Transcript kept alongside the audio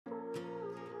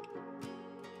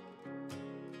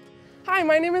Hi,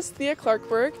 my name is Thea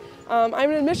Clarkberg. I'm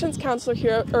an admissions counselor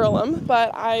here at Earlham,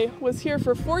 but I was here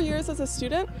for 4 years as a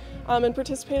student and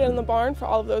participated in the barn for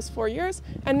all of those 4 years,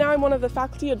 and now I'm one of the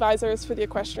faculty advisors for the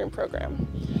Equestrian program.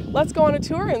 Let's go on a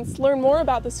tour and learn more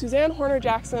about the Suzanne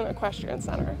Hoerner-Jackson Equestrian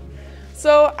Center.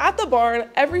 So at the barn,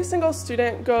 every single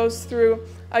student goes through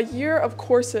a year of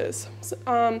courses.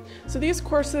 So these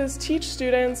courses teach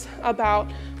students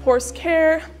about horse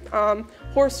care,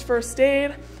 horse first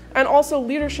aid, and also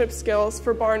leadership skills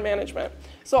for barn management.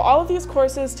 So all of these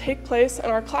courses take place in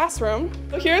our classroom.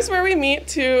 So here's where we meet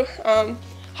to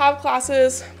have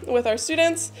classes with our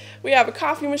students. We have a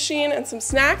coffee machine and some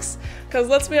snacks, because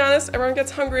let's be honest, everyone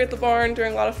gets hungry at the barn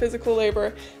during a lot of physical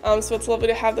labor, so it's lovely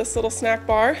to have this little snack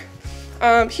bar.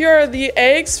 Here are the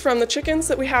eggs from the chickens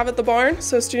that we have at the barn,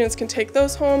 so students can take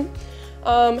those home.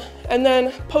 And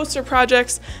then poster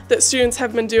projects that students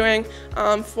have been doing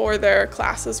for their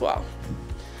class as well.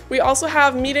 We also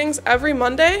have meetings every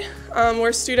Monday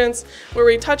where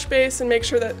we touch base and make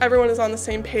sure that everyone is on the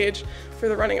same page for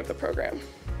the running of the program.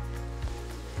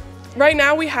 Right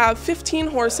now we have 15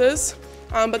 horses,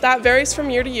 but that varies from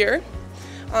year to year.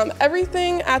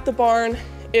 Everything at the barn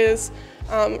is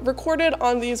recorded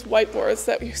on these whiteboards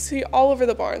that you see all over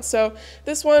the barn. So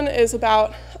this one is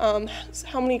about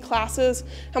how many classes,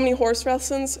 how many horse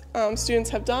lessons students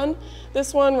have done.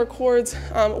 This one records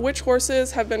which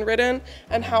horses have been ridden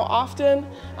and how often.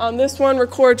 This one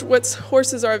records which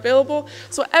horses are available.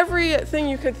 So everything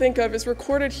you could think of is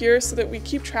recorded here so that we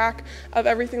keep track of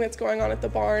everything that's going on at the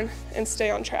barn and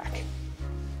stay on track.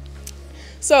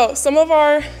 So some of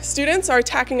our students are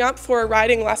tacking up for a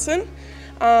riding lesson.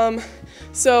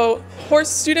 So horse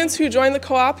students who join the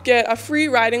co-op get a free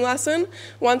riding lesson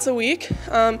once a week.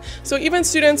 So even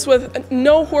students with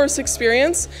no horse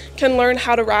experience can learn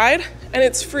how to ride, and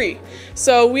it's free.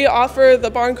 So we offer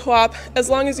the barn co-op, as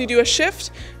long as you do a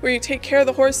shift where you take care of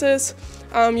the horses,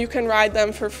 you can ride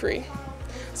them for free.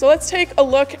 So let's take a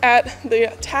look at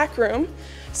the tack room.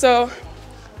 So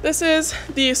this is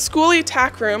the schoolie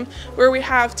tack room, where we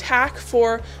have tack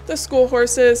for the school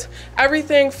horses,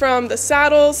 everything from the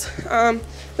saddles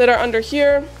that are under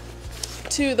here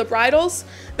to the bridles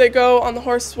that go on the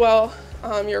horse while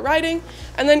you're riding.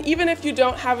 And then even if you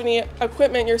don't have any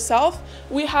equipment yourself,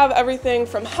 we have everything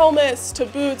from helmets to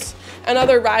boots and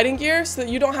other riding gear so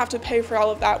that you don't have to pay for all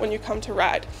of that when you come to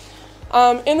ride.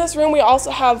 In this room we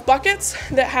also have buckets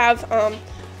that have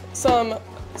some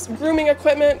grooming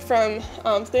equipment, from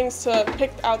things to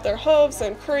pick out their hooves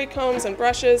and curry combs and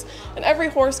brushes, and every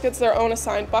horse gets their own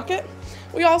assigned bucket.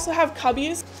 We also have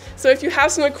cubbies, so if you have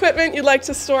some equipment you'd like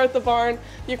to store at the barn,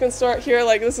 you can store it here.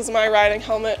 Like this is my riding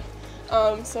helmet,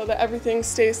 so that everything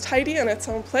stays tidy in its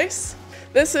own place.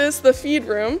 This is the feed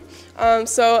room.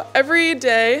 So every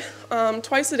day,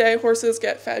 twice a day, horses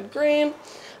get fed grain.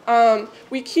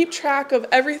 We keep track of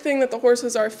everything that the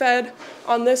horses are fed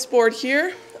on this board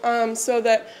here, so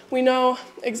that we know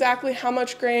exactly how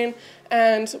much grain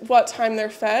and what time they're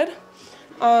fed.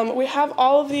 We have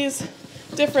all of these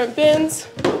different bins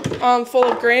full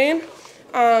of grain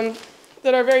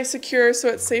that are very secure, so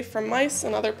it's safe from mice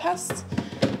and other pests.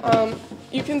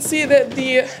 You can see that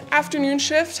the afternoon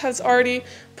shift has already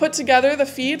put together the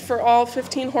feed for all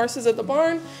 15 horses at the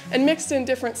barn and mixed in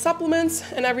different supplements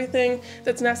and everything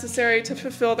that's necessary to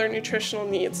fulfill their nutritional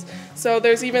needs. So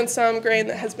there's even some grain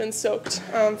that has been soaked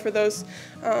for those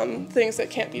things that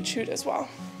can't be chewed as well.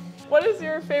 What is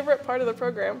your favorite part of the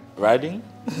program? Riding.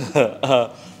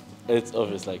 It's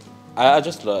obvious, like I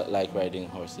just like riding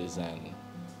horses and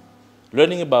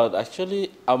learning about,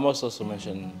 actually I must also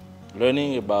mention,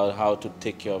 learning about how to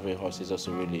take care of a horse is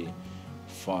also really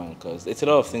fun, because it's a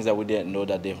lot of things that we didn't know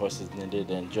that the horses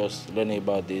needed, and just learning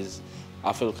about these,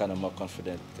 I feel kind of more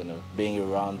confident kind of being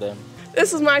around them.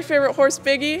 This is my favorite horse,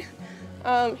 Biggie.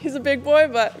 He's a big boy,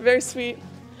 but very sweet.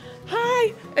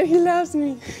 Hi, and he loves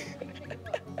me.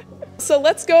 So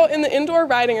let's go in the indoor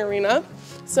riding arena.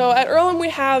 So at Earlham we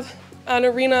have an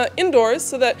arena indoors,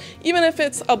 so that even if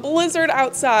it's a blizzard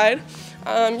outside,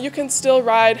 you can still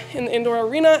ride in the indoor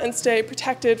arena and stay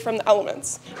protected from the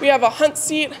elements. We have a hunt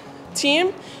seat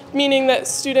team, meaning that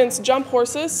students jump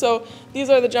horses. So these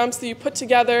are the jumps that you put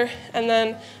together and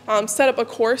then set up a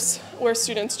course where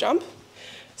students jump.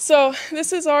 So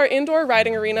this is our indoor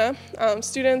riding arena.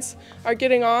 Students are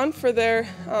getting on for their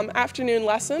afternoon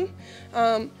lesson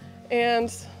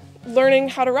and learning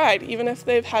how to ride. Even if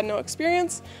they've had no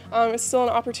experience, it's still an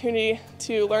opportunity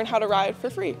to learn how to ride for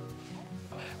free.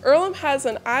 Earlham has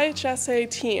an IHSA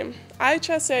team.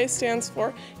 IHSA stands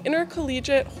for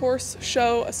Intercollegiate Horse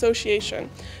Show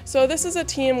Association. So this is a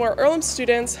team where Earlham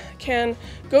students can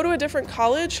go to a different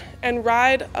college and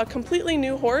ride a completely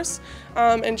new horse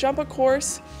and jump a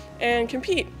course and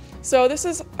compete. So this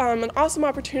is an awesome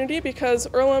opportunity because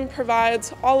Earlham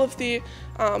provides all of the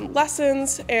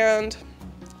lessons and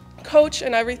coach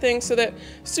and everything so that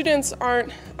students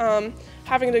aren't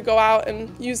having to go out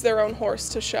and use their own horse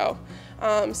to show.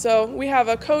 So we have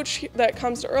a coach that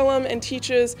comes to Earlham and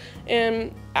teaches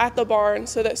at the barn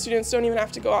so that students don't even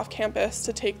have to go off campus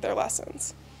to take their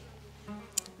lessons.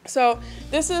 So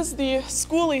this is the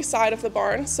schooly side of the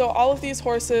barn. So all of these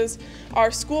horses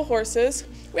are school horses.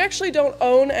 We actually don't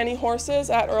own any horses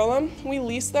at Earlham. We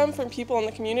lease them from people in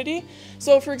the community.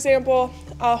 So for example,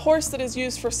 a horse that is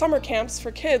used for summer camps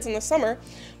for kids in the summer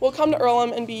will come to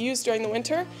Earlham and be used during the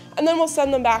winter, and then we'll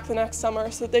send them back the next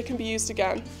summer so that they can be used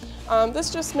again. This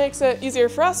just makes it easier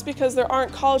for us because there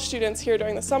aren't college students here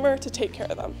during the summer to take care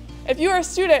of them. If you are a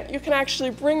student, you can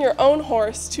actually bring your own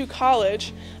horse to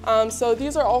college. So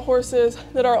these are all horses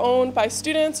that are owned by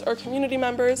students or community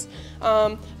members.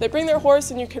 They bring their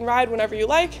horse and you can ride whenever you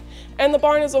like. And the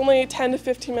barn is only a 10 to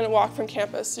 15 minute walk from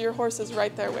campus, so your horse is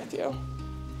right there with you.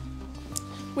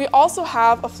 We also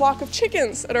have a flock of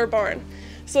chickens at our barn.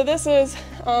 So this is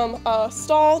a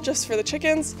stall just for the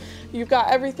chickens. You've got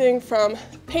everything from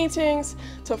paintings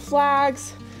to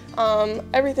flags.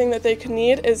 Everything that they could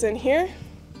need is in here.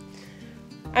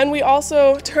 And we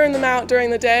also turn them out during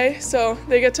the day so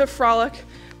they get to frolic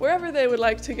wherever they would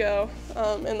like to go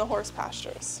in the horse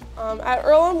pastures. At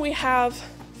Earlham we have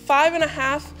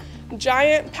 5.5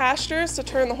 giant pastures to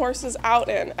turn the horses out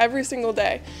in every single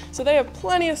day. So they have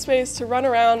plenty of space to run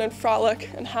around and frolic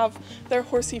and have their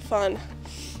horsey fun.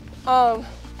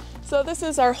 So this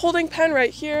is our holding pen right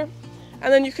here.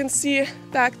 And then you can see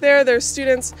back there, there's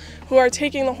students who are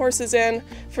taking the horses in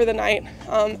for the night.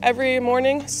 Every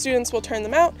morning, students will turn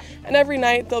them out, and every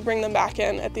night they'll bring them back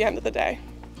in at the end of the day.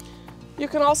 You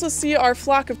can also see our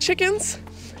flock of chickens.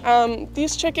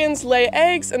 These chickens lay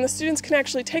eggs, and the students can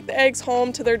actually take the eggs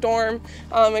home to their dorm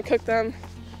and cook them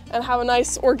and have a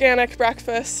nice organic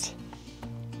breakfast.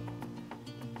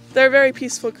 They're very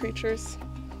peaceful creatures.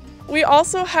 We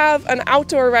also have an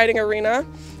outdoor riding arena.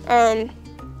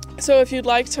 So if you'd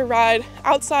like to ride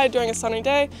outside during a sunny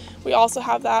day, we also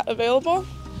have that available.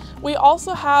 We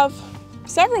also have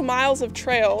several miles of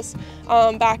trails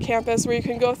back campus where you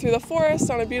can go through the forest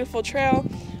on a beautiful trail.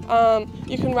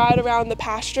 You can ride around the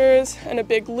pastures in a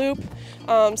big loop.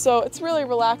 So it's really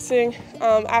relaxing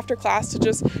after class to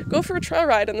just go for a trail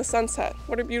ride in the sunset.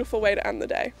 What a beautiful way to end the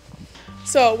day.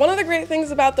 So one of the great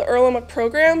things about the Earlham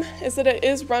program is that it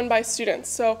is run by students.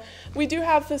 So we do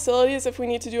have facilities if we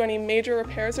need to do any major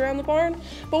repairs around the barn,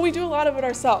 but we do a lot of it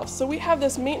ourselves. So we have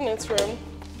this maintenance room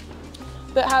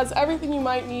that has everything you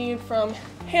might need from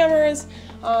hammers,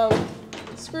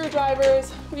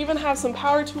 screwdrivers. We even have some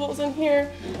power tools in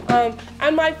here.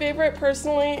 And my favorite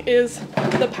personally is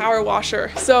the power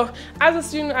washer. So as a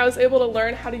student, I was able to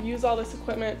learn how to use all this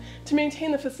equipment to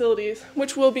maintain the facilities,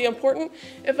 which will be important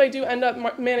if I do end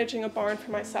up managing a barn for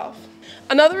myself.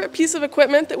 Another piece of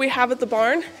equipment that we have at the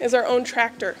barn is our own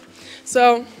tractor.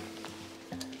 So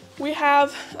we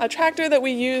have a tractor that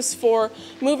we use for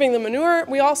moving the manure.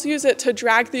 We also use it to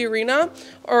drag the arena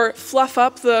or fluff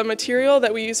up the material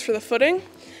that we use for the footing.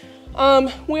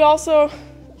 We also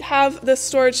have this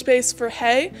storage space for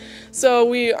hay. So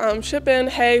we ship in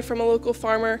hay from a local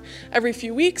farmer every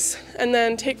few weeks and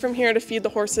then take from here to feed the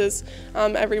horses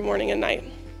every morning and night.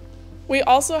 We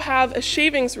also have a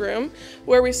shavings room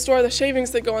where we store the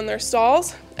shavings that go in their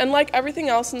stalls. And like everything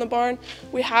else in the barn,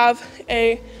 we have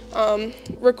a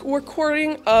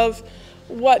recording of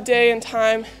what day and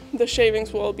time the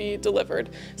shavings will be delivered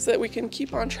so that we can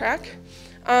keep on track.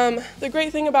 The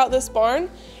great thing about this barn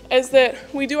is that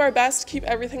we do our best to keep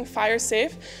everything fire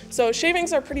safe. So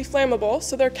shavings are pretty flammable,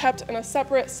 so they're kept in a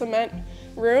separate cement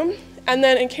room. And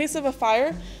then in case of a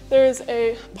fire, there's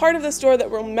a part of this door that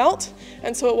will melt,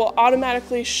 and so it will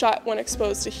automatically shut when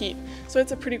exposed to heat. So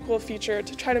it's a pretty cool feature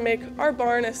to try to make our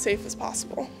barn as safe as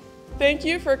possible. Thank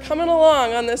you for coming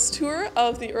along on this tour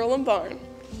of the Earlham Barn.